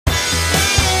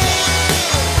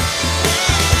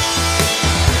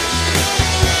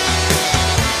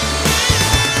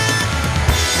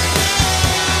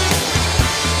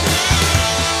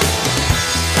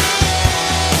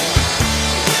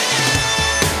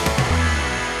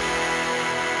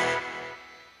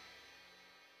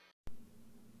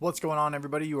What's going on,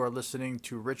 everybody? You are listening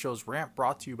to Richo's Rant,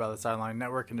 brought to you by the Sideline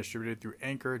Network and distributed through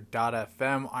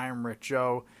Anchor.fm. I am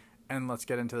Richo, and let's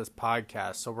get into this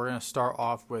podcast. So we're going to start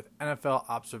off with NFL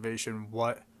observation.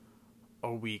 What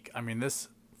a week. I mean, this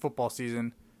football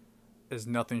season is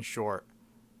nothing short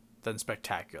than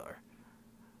spectacular.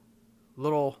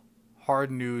 Little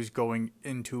hard news going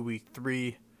into week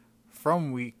 3.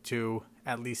 From week 2,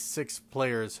 at least 6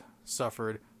 players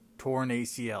suffered torn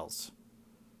ACLs.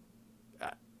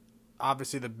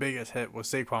 Obviously, the biggest hit was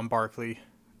Saquon Barkley,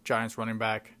 Giants running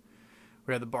back.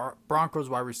 We had the Broncos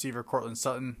wide receiver Courtland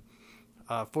Sutton,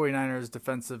 49ers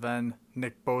defensive end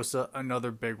Nick Bosa,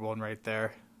 another big one right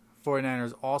there.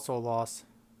 49ers also lost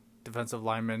defensive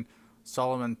lineman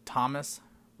Solomon Thomas.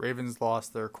 Ravens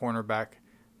lost their cornerback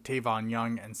Tavon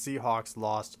Young, and Seahawks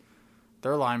lost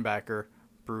their linebacker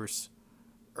Bruce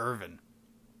Irvin.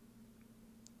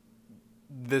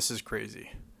 This is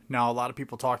crazy. Now, a lot of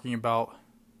people talking about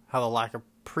how the lack of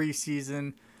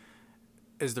preseason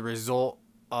is the result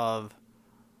of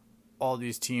all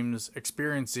these teams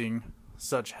experiencing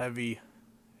such heavy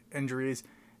injuries,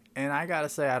 and I gotta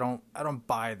say I don't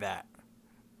buy that.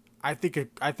 I think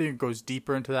it goes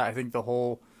deeper into that. I think the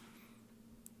whole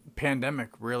pandemic,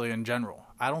 really in general.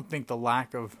 I don't think the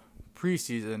lack of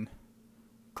preseason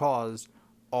caused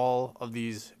all of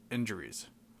these injuries.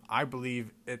 I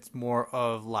believe it's more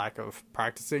of lack of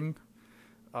practicing,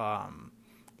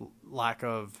 lack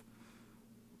of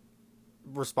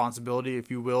responsibility, if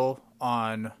you will,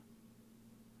 on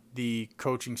the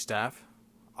coaching staff.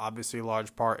 Obviously, a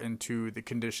large part into the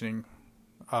conditioning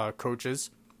coaches.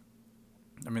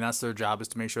 I mean, that's their job, is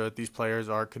to make sure that these players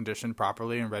are conditioned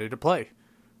properly and ready to play.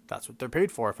 That's what they're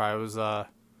paid for. If I was,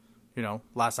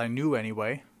 last I knew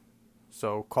anyway.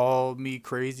 So call me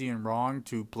crazy and wrong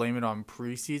to blame it on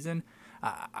preseason.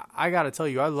 I got to tell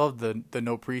you, I love the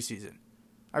no preseason.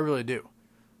 I really do.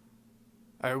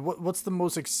 What's the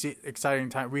most exciting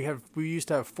time? We used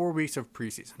to have 4 weeks of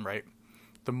preseason, right?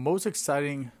 The most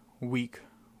exciting week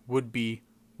would be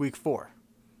week 4,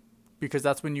 because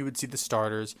that's when you would see the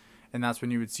starters, and that's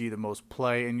when you would see the most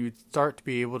play, and you'd start to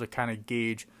be able to kind of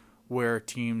gauge where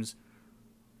teams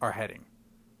are heading.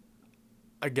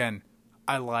 Again,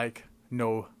 I like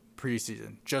no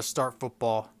preseason. Just start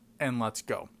football and let's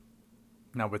go.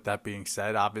 Now, with that being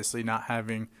said, obviously not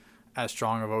having as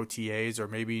strong of OTAs, or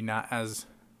maybe not as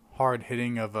hard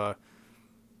hitting of a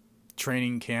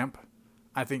training camp,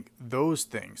 I think those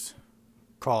things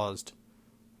caused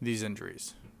these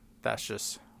injuries. That's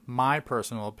just my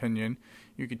personal opinion.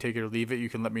 You can take it or leave it. You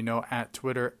can let me know at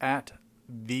Twitter at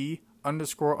 __Richo.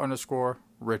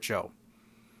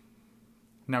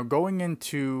 Now, going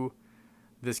into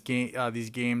this game, these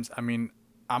games, I mean,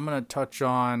 I'm going to touch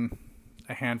on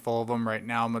a handful of them right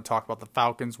now. I'm going to talk about the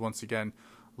Falcons once again.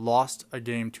 Lost a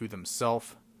game to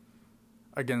themselves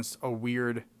against a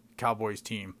weird Cowboys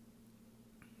team.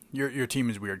 Your team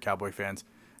is weird, Cowboy fans.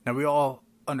 Now, we all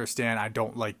understand I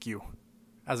don't like you.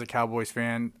 As a Cowboys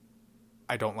fan,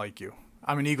 I don't like you.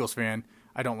 I'm an Eagles fan.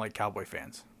 I don't like Cowboy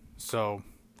fans. So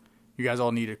you guys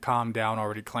all need to calm down,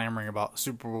 already clamoring about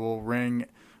Super Bowl ring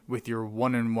with your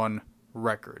 1-1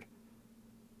 record.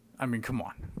 I mean, come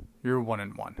on. You're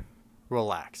 1-1.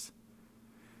 Relax.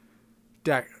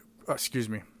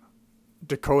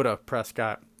 Dakota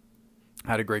Prescott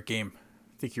had a great game.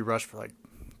 I think he rushed for like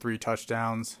 3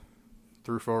 touchdowns,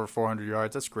 threw for over 400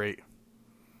 yards. That's great.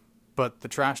 But the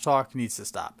trash talk needs to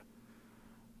stop.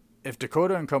 If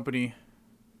Dakota and company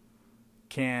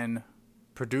can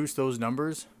produce those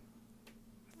numbers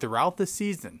throughout the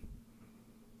season,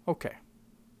 okay,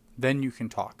 then you can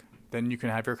talk. Then you can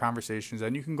have your conversations.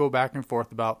 Then you can go back and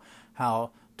forth about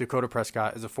how Dakota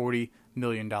Prescott is a $40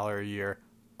 million a year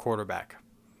quarterback.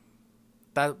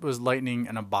 That was lightning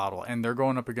in a bottle. And they're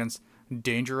going up against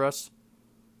Dangerous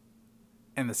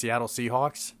and the Seattle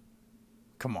Seahawks.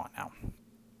 Come on now.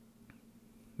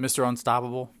 Mr.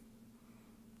 Unstoppable.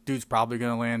 Dude's probably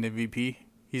going to land MVP.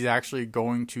 He's actually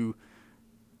going to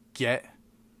get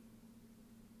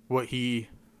what he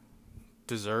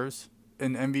deserves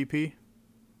in MVP. I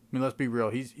mean, let's be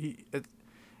real.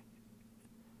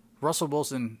 Russell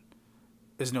Wilson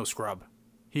is no scrub.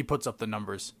 He puts up the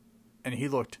numbers, and he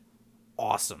looked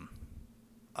awesome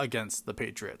against the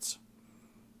Patriots.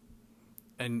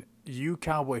 And you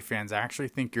Cowboy fans actually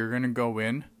think you're going to go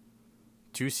in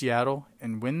to Seattle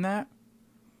and win that?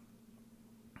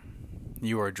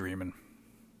 You are dreaming.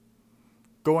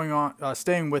 Going on,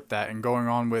 staying with that and going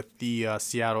on with the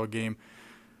Seattle game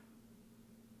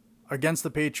against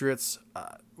the Patriots,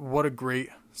 what a great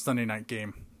Sunday night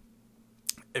game.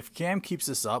 If Cam keeps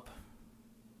this up,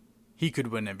 he could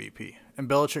win MVP. And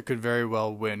Belichick could very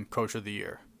well win Coach of the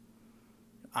Year.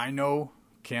 I know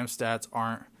Cam's stats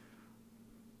aren't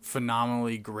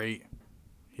phenomenally great.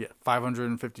 He had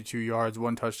 552 yards,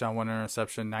 1 touchdown, 1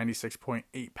 interception,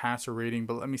 96.8 passer rating.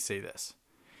 But let me say this.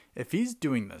 If he's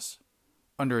doing this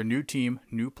under a new team,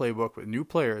 new playbook with new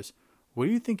players, what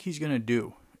do you think he's going to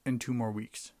do in 2 more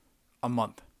weeks? A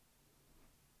month?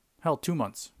 Hell, 2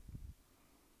 months.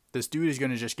 This dude is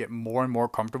going to just get more and more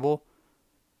comfortable,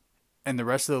 and the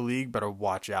rest of the league better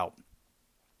watch out.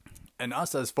 And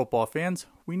us as football fans,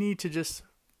 we need to just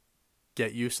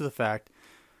get used to the fact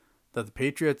that the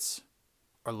Patriots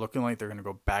are looking like they're going to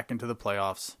go back into the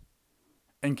playoffs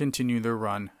and continue their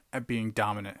run at being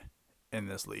dominant in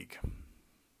this league.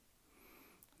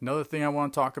 Another thing I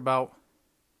want to talk about,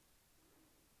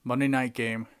 Monday night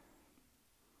game,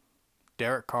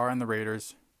 Derek Carr and the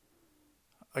Raiders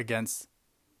against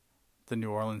the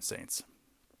New Orleans Saints.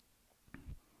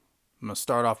 I'm going to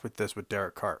start off with this with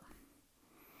Derek Carr.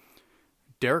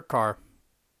 Derek Carr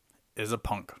is a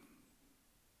punk.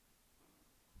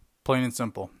 Plain and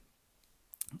simple.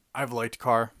 I've liked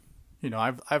Carr.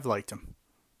 I've liked him.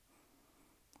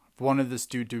 I've wanted this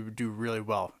dude to do really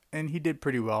well. And he did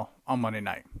pretty well on Monday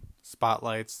night.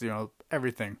 Spotlights,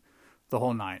 everything. The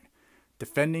whole 9.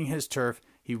 Defending his turf.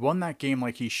 He won that game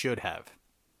like he should have.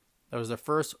 That was the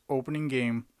first opening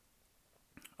game.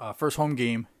 First home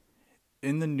game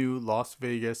in the new Las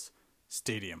Vegas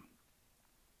stadium.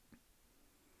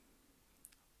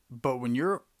 But when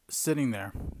you're sitting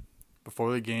there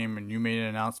before the game and you made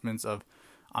announcements of,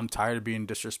 I'm tired of being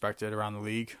disrespected around the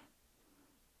league,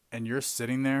 and you're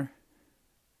sitting there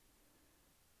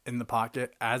in the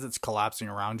pocket as it's collapsing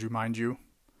around you, mind you,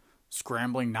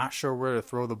 scrambling, not sure where to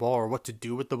throw the ball or what to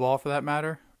do with the ball for that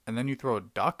matter, and then you throw a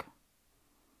duck?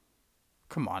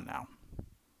 Come on now.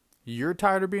 You're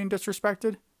tired of being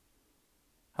disrespected?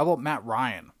 How about Matt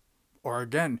Ryan? Or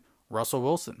again, Russell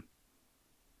Wilson?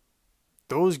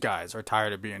 Those guys are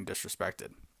tired of being disrespected.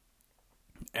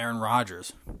 Aaron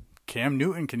Rodgers. Cam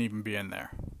Newton can even be in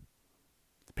there.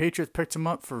 The Patriots picked him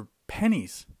up for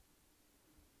pennies.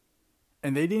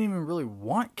 And they didn't even really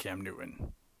want Cam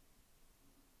Newton.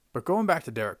 But going back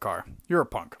to Derek Carr, you're a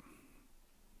punk.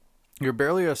 You're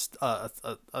barely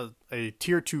a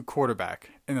tier 2 quarterback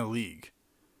in the league.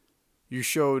 You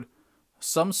showed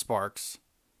some sparks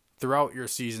throughout your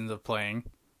seasons of playing,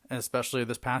 and especially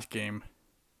this past game.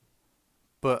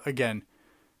 But again,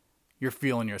 you're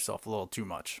feeling yourself a little too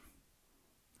much.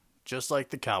 Just like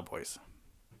the Cowboys.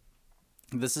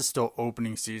 This is still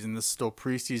opening season. This is still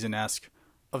preseason-esque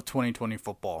of 2020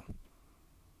 football.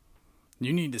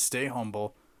 You need to stay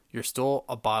humble. You're still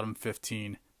a bottom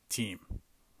 15 team.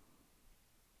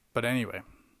 But anyway,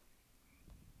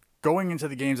 going into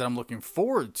the games that I'm looking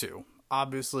forward to,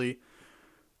 obviously,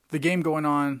 the game going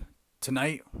on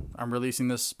tonight, I'm releasing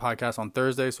this podcast on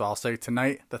Thursday, so I'll say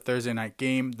tonight, the Thursday night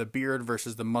game, the beard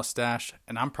versus the mustache.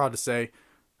 And I'm proud to say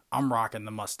I'm rocking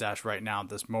the mustache right now at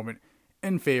this moment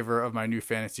in favor of my new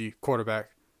fantasy quarterback,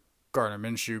 Gardner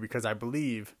Minshew, because I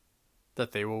believe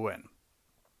that they will win.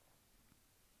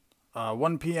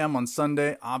 1 p.m. on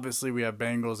Sunday, obviously we have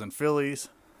Bengals and Phillies.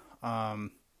 I'll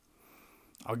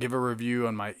give a review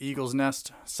on my Eagles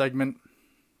Nest segment.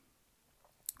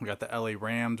 We got the LA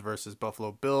Rams versus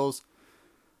Buffalo Bills.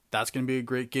 That's going to be a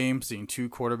great game, seeing 2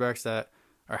 quarterbacks that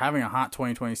are having a hot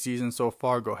 2020 season so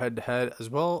far go head-to-head, as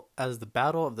well as the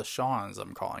Battle of the Shawns,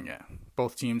 I'm calling it.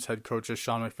 Both teams' head coaches,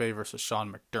 Sean McVay versus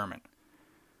Sean McDermott.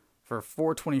 For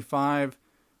 425,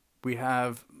 we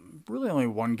have really only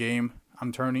one game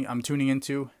I'm tuning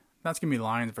into. That's going to be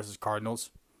Lions versus Cardinals.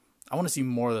 I want to see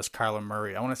more of this Kyler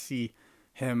Murray. I want to see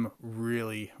him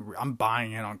really. I'm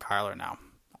buying in on Kyler now.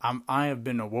 I have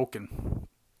been awoken.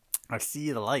 I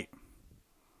see the light.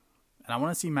 And I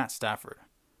want to see Matt Stafford.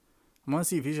 I want to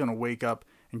see if he's going to wake up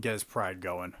and get his pride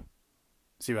going.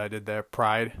 See what I did there?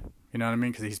 Pride. You know what I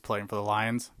mean? Because he's playing for the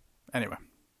Lions. Anyway.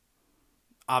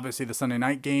 Obviously, the Sunday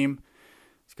night game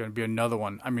is going to be another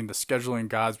one. I mean, the scheduling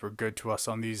gods were good to us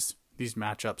on these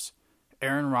matchups.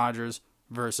 Aaron Rodgers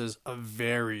versus a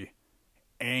very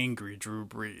angry Drew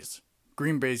Brees.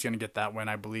 Green Bay's going to get that win,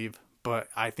 I believe. But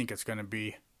I think it's going to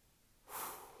be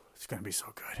so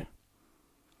good.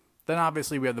 Then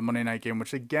obviously we have the Monday night game,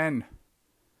 which again,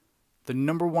 the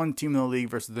number 1 team in the league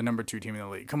versus the number 2 team in the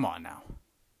league. Come on now.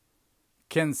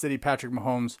 Kansas City, Patrick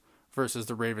Mahomes versus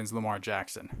the Ravens, Lamar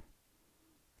Jackson.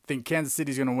 I think Kansas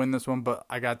City's going to win this one, but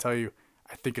I got to tell you,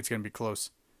 I think it's going to be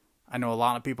close. I know a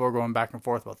lot of people are going back and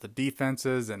forth about the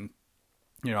defenses and,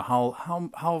 you know,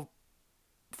 how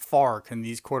far can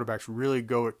these quarterbacks really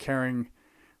go at carrying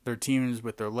their teams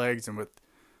with their legs and with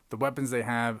the weapons they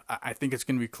have. I think it's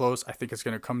going to be close. I think it's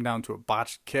going to come down to a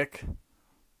botched kick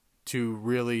to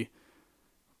really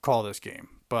call this game.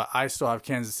 but I still have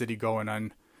Kansas City going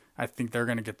on. I think they're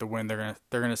going to get the win. They're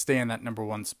going to stay in that number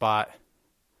 1 spot.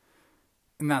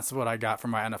 And that's what I got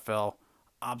from my NFL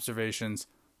observations.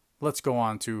 Let's go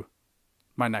on to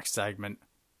my next segment,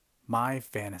 my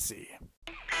fantasy.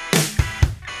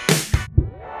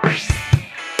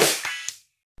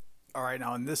 All right,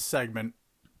 now in this segment,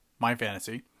 my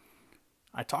fantasy,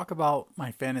 I talk about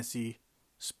my fantasy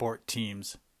sport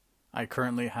teams. I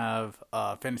currently have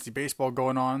fantasy baseball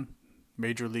going on,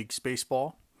 Major League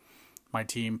Baseball, my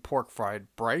team Pork Fried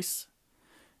Bryce,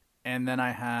 and then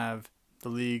I have the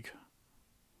League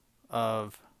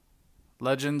of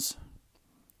Legends,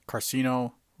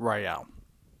 Casino Royale.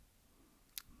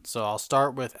 So I'll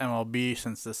start with MLB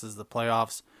since this is the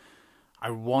playoffs.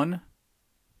 I won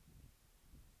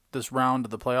this round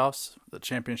of the playoffs, the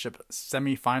championship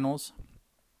semifinals,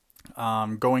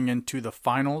 going into the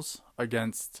finals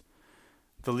against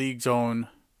the league's own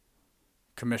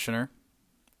commissioner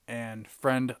and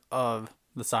friend of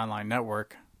the Sideline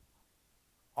Network,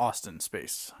 Austin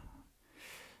Space.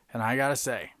 And I gotta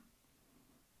say,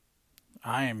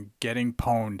 I am getting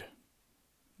pwned.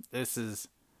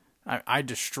 I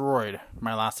destroyed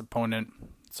my last opponent.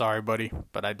 Sorry, buddy,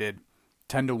 but I did.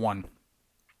 10-1.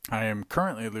 I am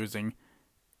currently losing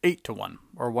 8-1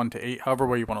 or 1-8, however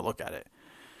way you want to look at it.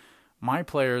 My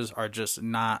players are just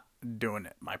not doing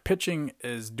it. My pitching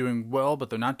is doing well, but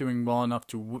they're not doing well enough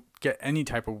to get any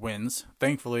type of wins.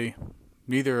 Thankfully,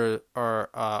 neither are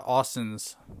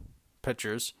Austin's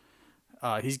pitchers.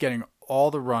 He's getting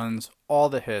all the runs, all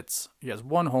the hits. He has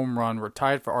 1 home run. We're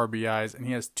tied for RBIs, and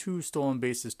he has 2 stolen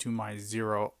bases to my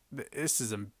 0. This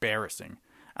is embarrassing.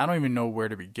 I don't even know where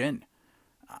to begin.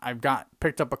 I've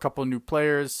picked up a couple new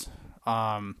players.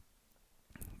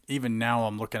 Even now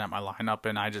I'm looking at my lineup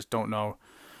and I just don't know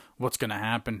what's going to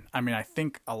happen. I mean, I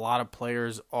think a lot of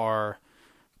players are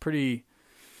pretty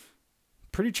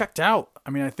checked out. I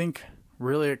mean, I think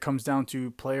really it comes down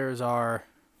to players are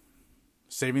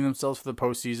saving themselves for the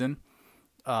postseason.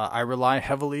 I rely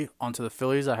heavily onto the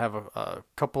Phillies. I have a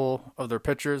couple of their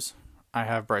pitchers. I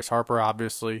have Bryce Harper,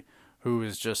 obviously, who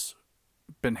has just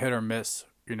been hit or miss.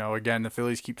 You know, again, the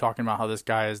Phillies keep talking about how this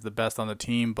guy is the best on the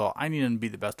team, but I need him to be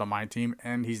the best on my team,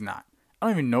 and he's not. I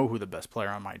don't even know who the best player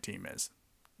on my team is,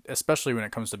 especially when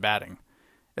it comes to batting.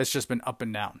 It's just been up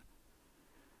and down.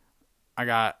 I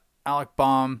got Alec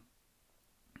Baum,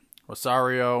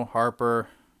 Rosario, Harper,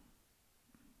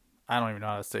 I don't even know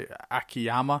how to say it,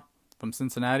 Akiyama from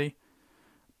Cincinnati.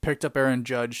 Picked up Aaron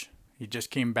Judge. He just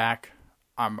came back.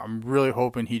 I'm really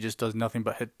hoping he just does nothing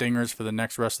but hit dingers for the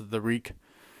next rest of the week.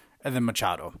 And then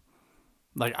Machado.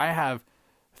 Like, I have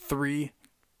 3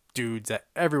 dudes that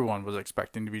everyone was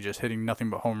expecting to be just hitting nothing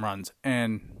but home runs.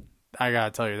 And I gotta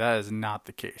tell you, that is not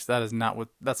the case. That's not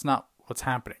what's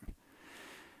happening.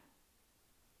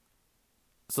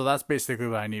 So that's basically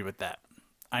what I need with that.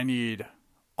 I need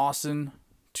Austin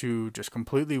to just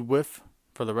completely whiff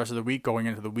for the rest of the week going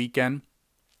into the weekend.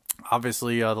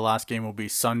 Obviously, the last game will be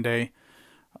Sunday.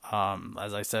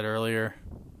 As I said earlier,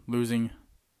 losing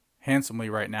handsomely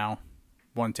right now,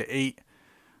 1-8.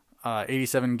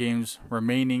 87 games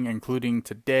remaining, including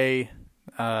today.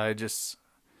 I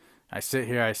sit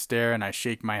here, I stare, and I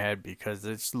shake my head because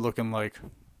it's looking like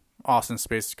Austin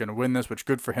Space is going to win this, which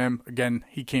good for him. Again,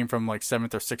 he came from like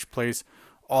 7th or 6th place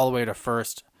all the way to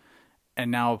 1st, and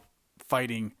now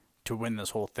fighting to win this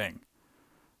whole thing.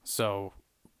 So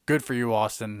good for you,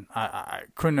 Austin. I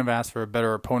couldn't have asked for a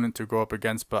better opponent to go up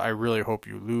against, but I really hope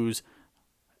you lose.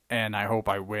 And I hope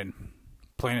I win.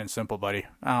 Plain and simple, buddy.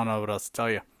 I don't know what else to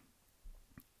tell you.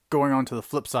 Going on to the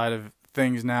flip side of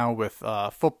things now with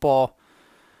football.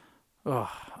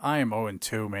 I am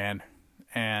 0-2, man.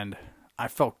 And I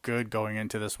felt good going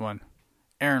into this one.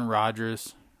 Aaron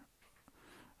Rodgers.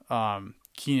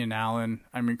 Keenan Allen.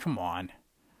 I mean, come on.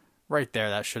 Right there,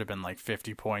 that should have been like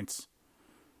 50 points.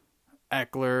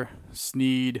 Eckler,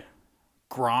 Snead,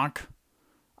 Gronk.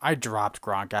 I dropped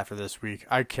Gronk after this week.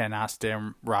 I cannot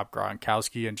stand Rob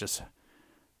Gronkowski and just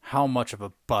how much of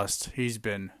a bust he's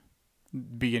been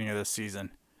beginning of this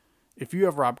season. If you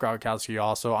have Rob Gronkowski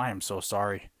also, I am so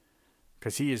sorry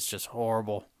because he is just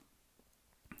horrible.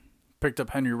 Picked up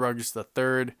Henry Ruggs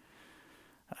III.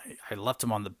 I left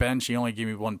him on the bench. He only gave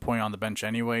me 1 point on the bench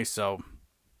anyway, so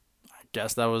I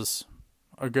guess that was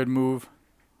a good move.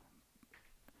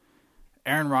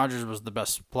 Aaron Rodgers was the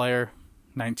best player,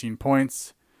 19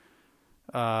 points.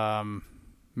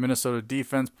 Minnesota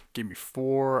defense gave me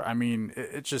 4. I mean,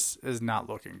 it just is not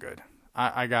looking good.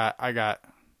 I got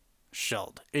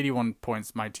shelled. 81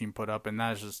 points my team put up, and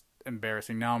that is just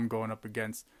embarrassing. Now I'm going up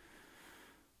against.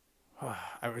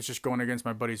 I was just going against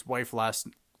my buddy's wife last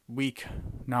week,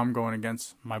 now I'm going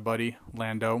against my buddy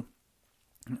Lando.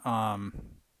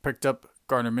 Picked up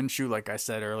Gardner Minshew, like I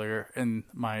said earlier in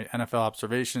my NFL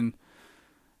observation,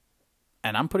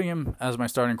 and I'm putting him as my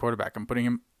starting quarterback. I'm putting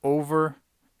him over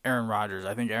Aaron Rodgers.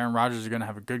 I think Aaron Rodgers is going to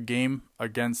have a good game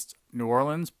against New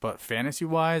Orleans, but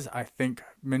fantasy-wise, I think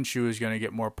Minshew is going to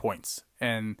get more points.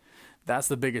 And that's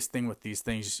the biggest thing with these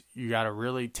things. You got to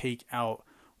really take out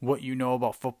what you know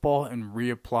about football and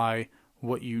reapply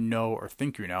what you know or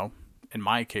think you know. In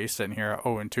my case, sitting here at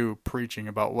 0-2, preaching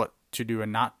about what to do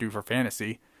and not do for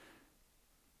fantasy,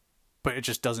 but it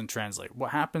just doesn't translate. What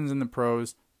happens in the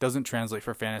pros doesn't translate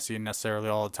for fantasy necessarily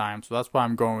all the time. So that's why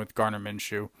I'm going with Gardner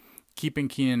Minshew, keeping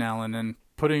Keenan Allen in,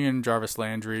 putting in Jarvis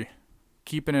Landry,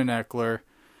 keeping in Eckler.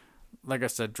 Like I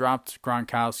said, dropped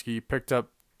Gronkowski, picked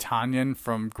up Tanyan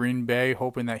from Green Bay,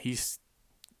 hoping that he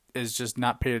is just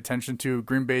not paid attention to.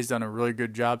 Green Bay's done a really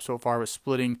good job so far with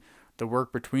splitting the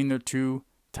work between their two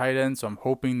tight ends. So I'm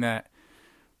hoping that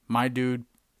my dude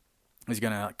is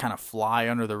going to kind of fly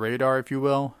under the radar, if you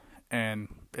will. And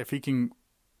if he can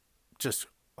just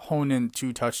hone in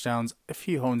 2 touchdowns, if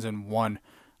he hones in 1,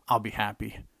 I'll be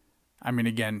happy. I mean,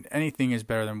 again, anything is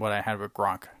better than what I had with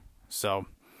Gronk. So,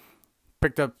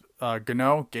 picked up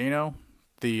Gano,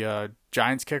 the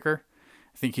Giants kicker.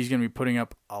 I think he's going to be putting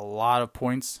up a lot of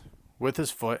points with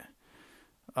his foot,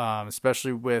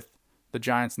 especially with the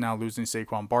Giants now losing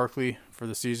Saquon Barkley for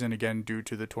the season, again, due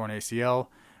to the torn ACL.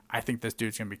 I think this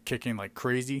dude's going to be kicking like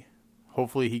crazy.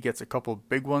 Hopefully he gets a couple of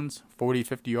big ones, 40,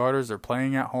 50 yarders. They're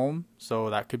playing at home, so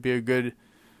that could be a good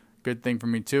thing for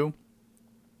me too.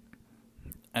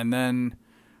 And then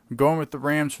I'm going with the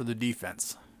Rams for the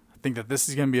defense. I think that this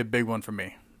is going to be a big one for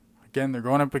me. Again, they're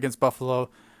going up against Buffalo.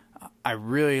 I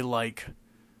really like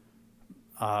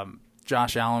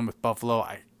Josh Allen with Buffalo.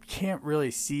 I can't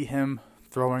really see him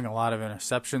throwing a lot of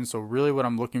interceptions. So really what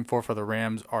I'm looking for the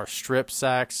Rams are strips,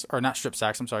 so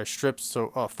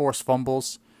forced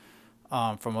fumbles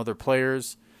from other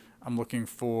players. I'm looking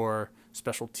for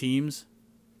special teams.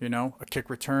 A kick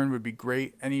return would be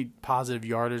great. Any positive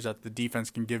yardage that the defense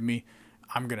can give me,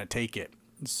 I'm going to take it.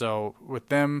 So with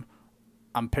them,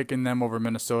 I'm picking them over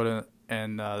Minnesota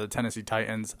and the Tennessee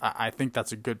Titans. I think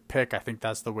that's a good pick. I think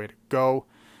that's the way to go.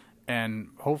 And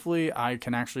hopefully I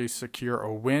can actually secure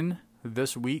a win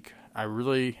this week. I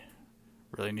really,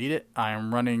 really need it. I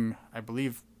am running, I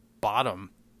believe,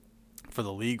 bottom for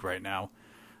the league right now.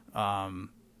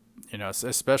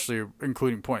 Especially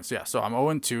including points. Yeah, so I'm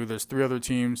 0-2. There's 3 other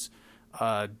teams.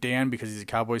 Dan, because he's a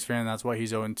Cowboys fan, that's why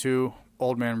he's 0-2.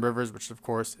 Old Man Rivers, which of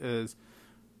course is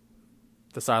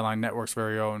the Sideline Network's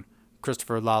very own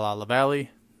Christopher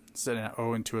LaValle, sitting at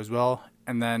 0-2 as well.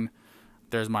 And then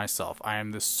there's myself. I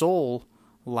am the sole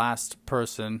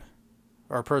person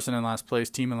in last place,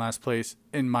 team in last place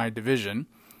in my division,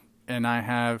 and I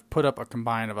have put up a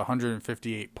combine of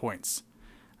 158 points.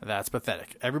 That's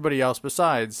pathetic. Everybody else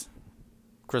besides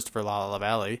Christopher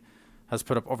LaValle has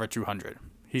put up over 200.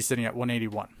 He's sitting at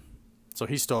 181. So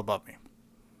he's still above me.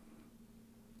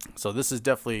 So this is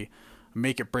definitely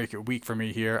make it break it week for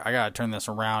me here. I got to turn this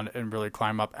around and really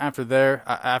climb up. After that,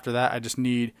 I just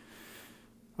need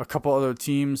a couple other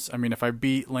teams. I mean, if I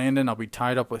beat Landon, I'll be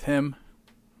tied up with him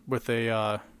with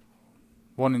a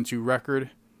 1-2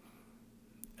 record.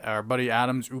 Our buddy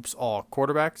Adams, oops all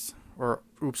quarterbacks or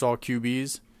oops all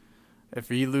QBs. If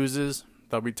he loses,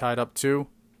 they'll be tied up too.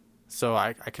 So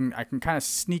I can kind of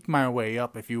sneak my way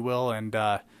up, if you will. And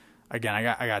again, I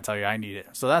gotta tell you, I need it.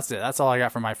 So that's it. That's all I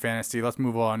got for my fantasy. Let's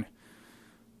move on.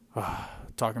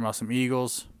 Talking about some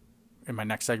Eagles in my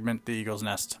next segment, the Eagles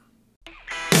Nest.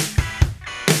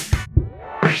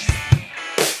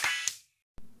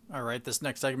 All right, this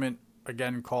next segment,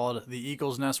 again, called the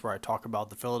Eagles Nest, where I talk about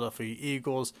the Philadelphia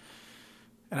Eagles.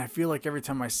 And I feel like every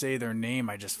time I say their name,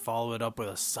 I just follow it up with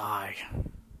a sigh.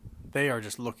 They are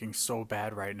just looking so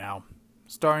bad right now.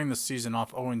 Starting the season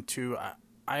off 0-2,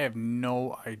 I have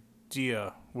no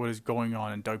idea what is going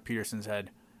on in Doug Peterson's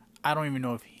head. I don't even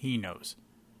know if he knows.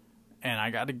 And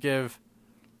I got to give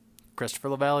Christopher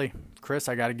LaValle, Chris,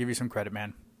 I got to give you some credit,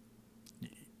 man.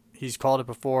 He's called it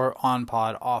before, on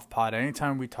pod, off pod.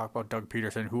 Anytime we talk about Doug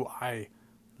Peterson, who I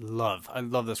love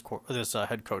this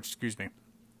head coach,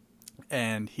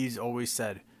 and he's always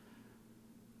said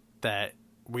that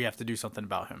we have to do something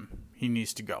about him. He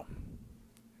needs to go.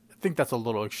 I think that's a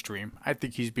little extreme. I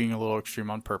think he's being a little extreme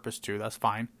on purpose too. That's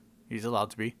fine. He's allowed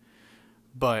to be.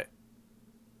 But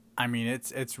I mean,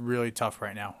 it's really tough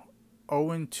right now.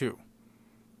 0-2.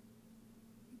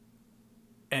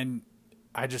 And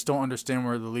I just don't understand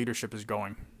where the leadership is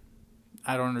going.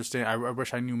 I don't understand. I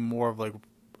wish I knew more of like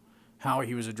how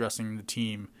he was addressing the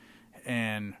team,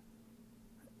 and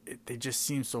they just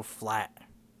seem so flat.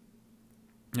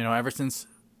 You know, ever since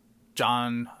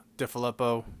John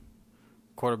DeFilippo,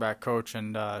 quarterback coach,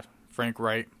 and Frank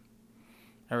Wright,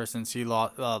 ever since he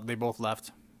lost, they both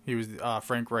left. He was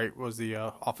Frank Wright was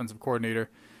the offensive coordinator.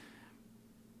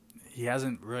 He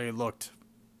hasn't really looked.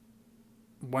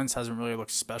 Wentz hasn't really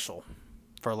looked special,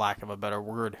 for lack of a better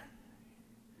word.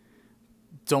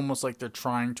 It's almost like they're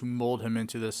trying to mold him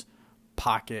into this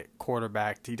pocket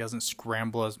quarterback. He doesn't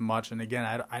scramble as much. And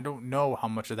again, I don't know how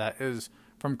much of that is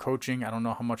from coaching. I don't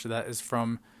know how much of that is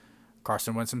from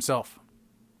Carson Wentz himself.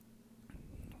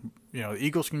 You know, the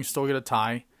Eagles can still get a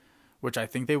tie, which I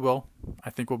think they will. I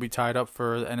think we'll be tied up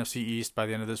for the NFC East by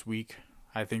the end of this week.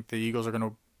 I think the Eagles are going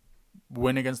to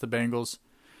win against the Bengals.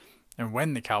 And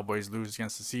when the Cowboys lose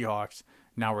against the Seahawks,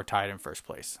 now we're tied in first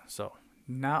place. So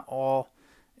not all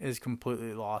is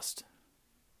completely lost.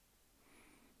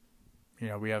 You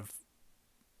know, we have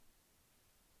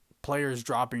players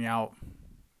dropping out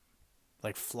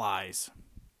like flies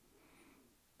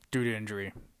due to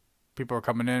injury. People are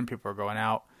coming in, people are going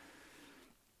out.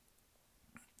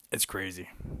 It's crazy.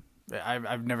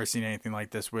 I've never seen anything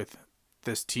like this with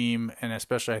this team, and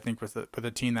especially I think with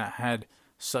a team that had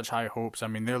such high hopes. I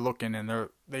mean, they're looking and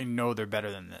they know they're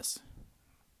better than this.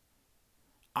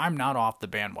 I'm not off the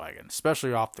bandwagon,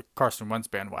 especially off the Carson Wentz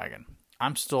bandwagon.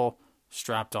 I'm still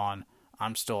strapped on.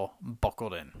 I'm still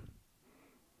buckled in.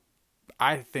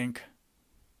 I think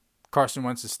Carson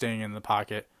Wentz is staying in the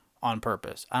pocket on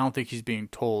purpose. I don't think he's being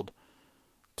told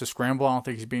to scramble. I don't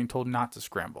think he's being told not to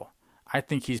scramble. I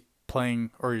think he's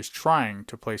playing, or he's trying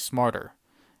to play smarter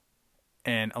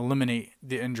and eliminate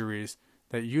the injuries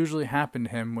that usually happen to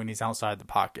him when he's outside the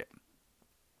pocket.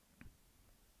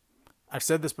 I've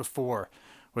said this before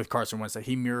with Carson Wentz, that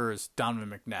he mirrors Donovan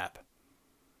McNabb.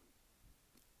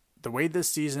 The way this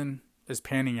season is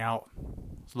panning out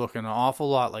is looking an awful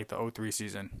lot like the 2003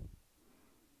 season.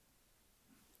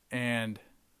 And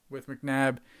with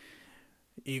McNabb,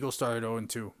 Eagles started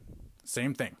 0-2.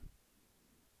 Same thing.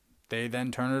 They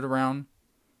then turned it around,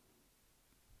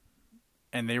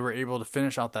 and they were able to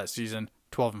finish out that season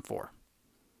 12-4.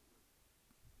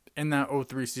 In that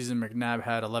 2003 season, McNabb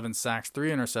had 11 sacks,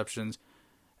 3 interceptions,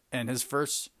 and his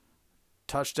first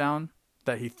touchdown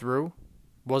that he threw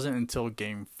wasn't until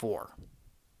game 4.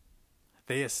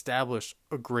 They established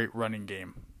a great running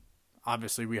game.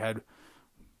 Obviously, we had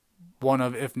one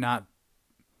of, if not,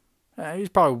 he's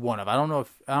probably one of. I don't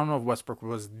know if Westbrook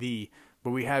was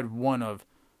but we had one of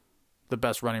the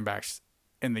best running backs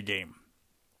in the game.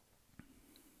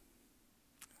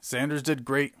 Sanders did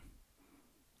great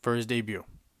for his debut.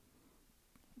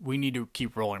 We need to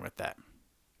keep rolling with that.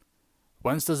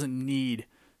 Wentz doesn't need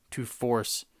to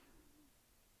force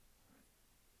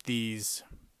these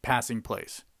passing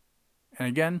plays. And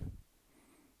again,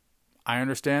 I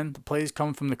understand the plays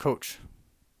come from the coach.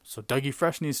 So Dougie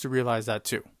Fresh needs to realize that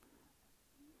too.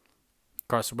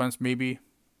 Carson Wentz maybe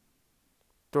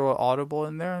throw an audible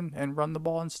in there and run the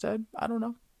ball instead. I don't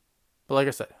know. But like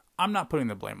I said, I'm not putting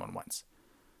the blame on Wentz.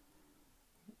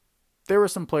 There were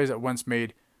some plays that Wentz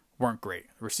made weren't great.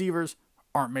 The receivers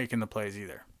aren't making the plays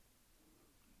either.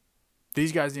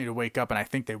 These guys need to wake up, and I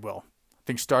think they will. I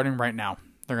think starting right now,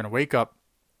 they're going to wake up,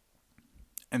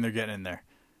 and they're getting in there.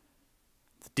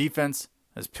 The defense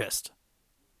is pissed.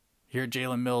 You hear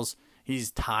Jalen Mills,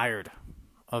 he's tired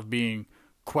of being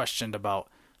questioned about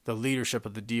the leadership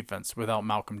of the defense without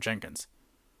Malcolm Jenkins.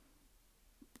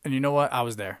 And you know what? I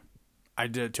was there. I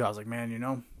did it too. I was like,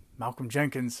 man, Malcolm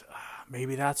Jenkins,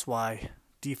 maybe that's why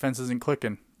defense isn't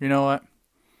clicking. You know what?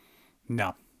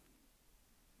 No.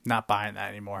 Not buying that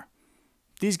anymore.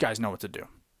 These guys know what to do.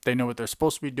 They know what they're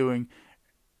supposed to be doing.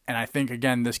 And I think,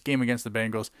 again, this game against the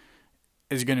Bengals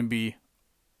is going to be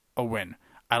a win.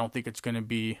 I don't think it's going to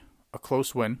be a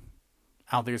close win.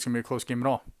 I don't think it's going to be a close game at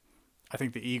all. I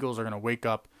think the Eagles are going to wake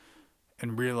up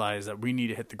and realize that we need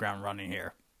to hit the ground running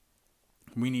here.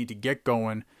 We need to get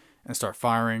going and start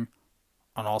firing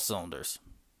on all cylinders.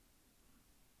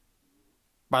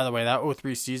 By the way, that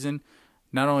 2003 season,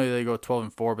 not only did they go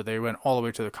 12-4, but they went all the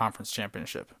way to the conference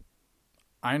championship.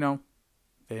 I know.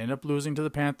 They ended up losing to the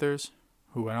Panthers,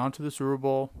 who went on to the Super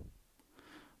Bowl.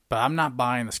 But I'm not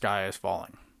buying the sky is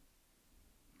falling.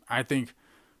 I think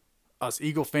us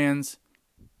Eagle fans,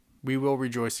 we will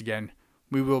rejoice again.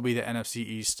 We will be the NFC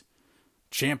East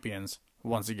champions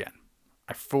once again.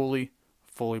 I fully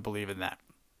believe in that.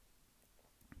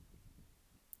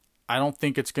 I don't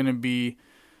think it's going to be,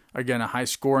 again, a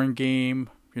high-scoring game.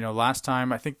 Last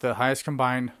time, I think the highest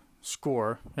combined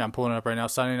score, I'm pulling it up right now,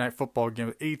 Sunday Night Football game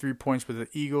with 83 points for the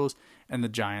Eagles and the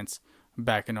Giants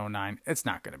back in 2009. It's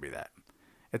not going to be that.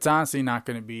 It's honestly not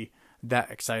going to be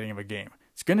that exciting of a game.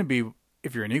 It's going to be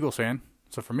if you're an Eagles fan.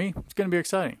 So for me, it's going to be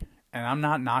exciting. And I'm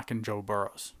not knocking Joe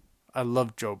Burrows. I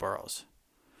love Joe Burrows.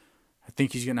 I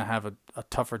think he's going to have a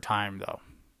tougher time, though.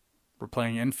 We're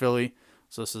playing in Philly,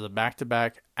 so this is a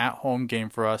back-to-back at-home game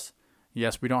for us.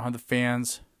 Yes, we don't have the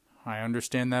fans. I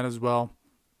understand that as well.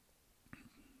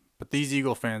 But these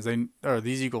Eagle fans,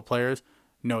 these Eagle players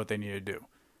know what they need to do.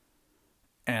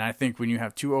 And I think when you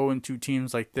have 2 0-2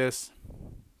 teams like this,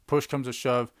 push comes to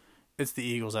shove, it's the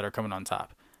Eagles that are coming on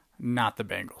top, not the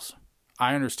Bengals.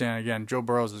 I understand, again, Joe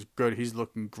Burrows is good. He's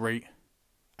looking great.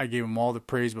 I gave him all the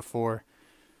praise before.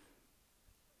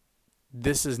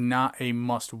 This is not a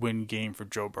must-win game for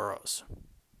Joe Burrows.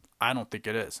 I don't think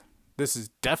it is. This is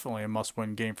definitely a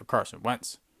must-win game for Carson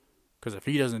Wentz. Because if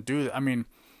he doesn't do that, I mean,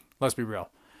 let's be real.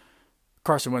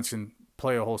 Carson Wentz can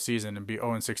play a whole season and be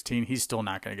 0-16. He's still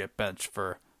not going to get benched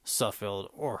for Suffield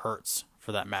or Hurts,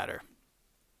 for that matter.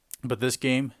 But this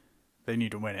game, they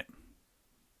need to win it.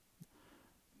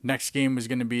 Next game is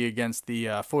going to be against the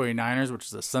 49ers, which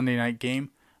is a Sunday night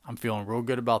game. I'm feeling real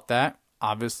good about that.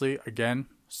 Obviously, again,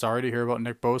 sorry to hear about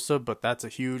Nick Bosa, but that's a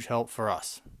huge help for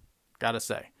us. Gotta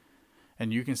say.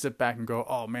 And you can sit back and go,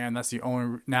 oh man, that's the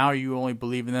only, now you only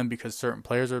believe in them because certain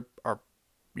players are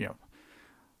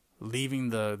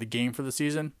leaving the game for the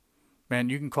season. Man,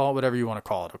 you can call it whatever you want to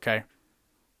call it, okay?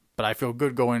 But I feel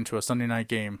good going into a Sunday night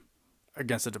game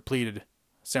against a depleted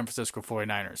San Francisco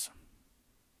 49ers.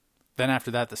 Then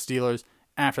after that, the Steelers.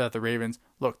 After that, the Ravens.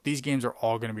 Look, these games are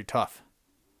all going to be tough.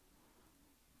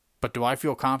 But do I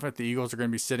feel confident the Eagles are going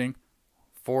to be sitting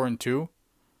 4-2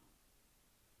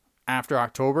 after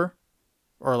October?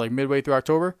 Or like midway through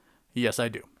October? Yes, I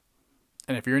do.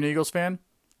 And if you're an Eagles fan,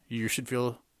 you should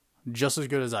feel just as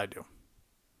good as I do.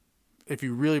 If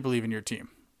you really believe in your team,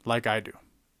 like I do.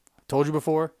 I told you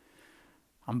before,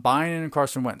 I'm buying in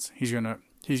Carson Wentz. He's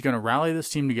gonna rally this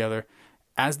team together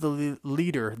as the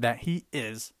leader that he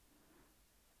is,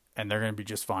 and they're going to be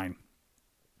just fine.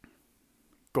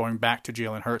 Going back to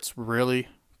Jalen Hurts really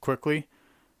quickly,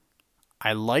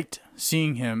 I liked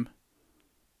seeing him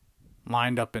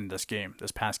lined up in this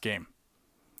past game.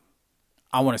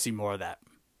 I want to see more of that.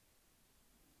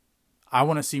 I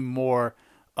want to see more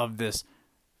of this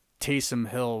Taysom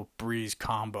Hill Breeze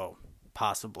combo,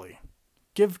 possibly.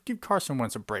 Give Carson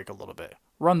Wentz a break a little bit.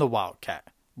 Run the Wildcat.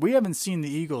 We haven't seen the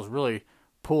Eagles really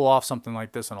pull off something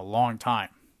like this in a long time.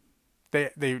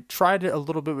 They tried it a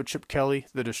little bit with Chip Kelly,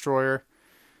 the Destroyer.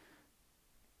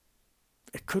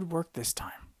 It could work this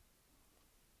time.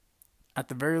 At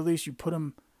the very least, you put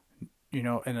him, in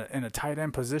a tight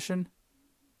end position.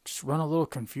 Just run a little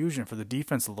confusion for the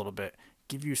defense a little bit.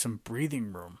 Give you some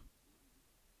breathing room.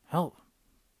 Hell,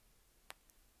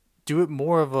 do it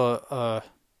more of a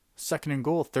second and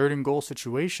goal, third and goal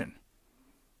situation.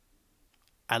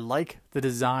 I like the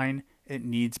design. It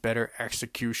needs better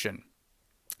execution.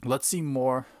 Let's see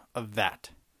more of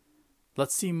that.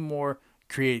 Let's see more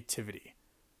creativity.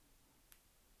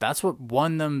 That's what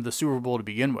won them the Super Bowl to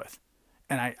begin with.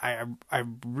 And I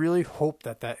really hope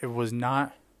that it was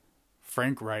not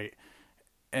Frank Wright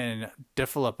and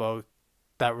DeFilippo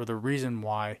that were the reason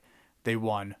why they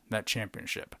won that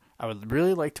championship. I would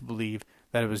really like to believe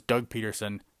that it was Doug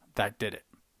Peterson that did it.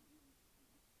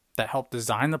 That helped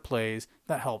design the plays,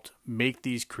 that helped make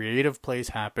these creative plays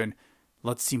happen.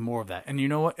 Let's see more of that. And you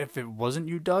know what? If it wasn't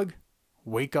you, Doug,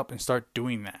 wake up and start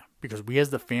doing that. Because we as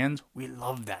the fans, we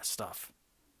love that stuff.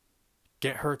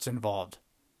 Get Hurts involved.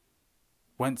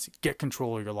 Wentz, get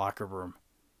control of your locker room.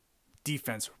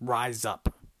 Defense, rise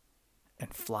up.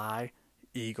 And fly,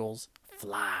 Eagles,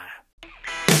 fly.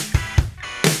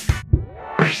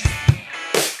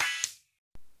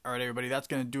 All right, everybody, that's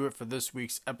going to do it for this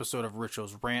week's episode of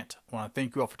Richo's Rant. I want to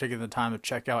thank you all for taking the time to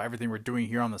check out everything we're doing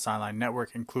here on the Sideline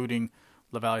Network, including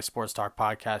La Valley Sports Talk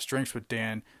Podcast, Drinks with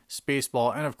Dan,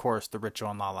 Spaceball, and, of course, the Richo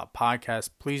and Lala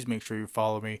Podcast. Please make sure you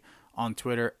follow me on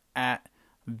Twitter at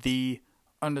 __Richo.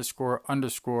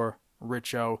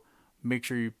 Make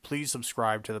sure you please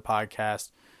subscribe to the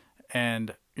podcast.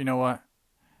 And you know what?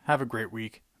 Have a great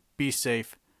week. Be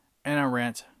safe. And I'll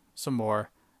rant some more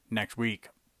next week.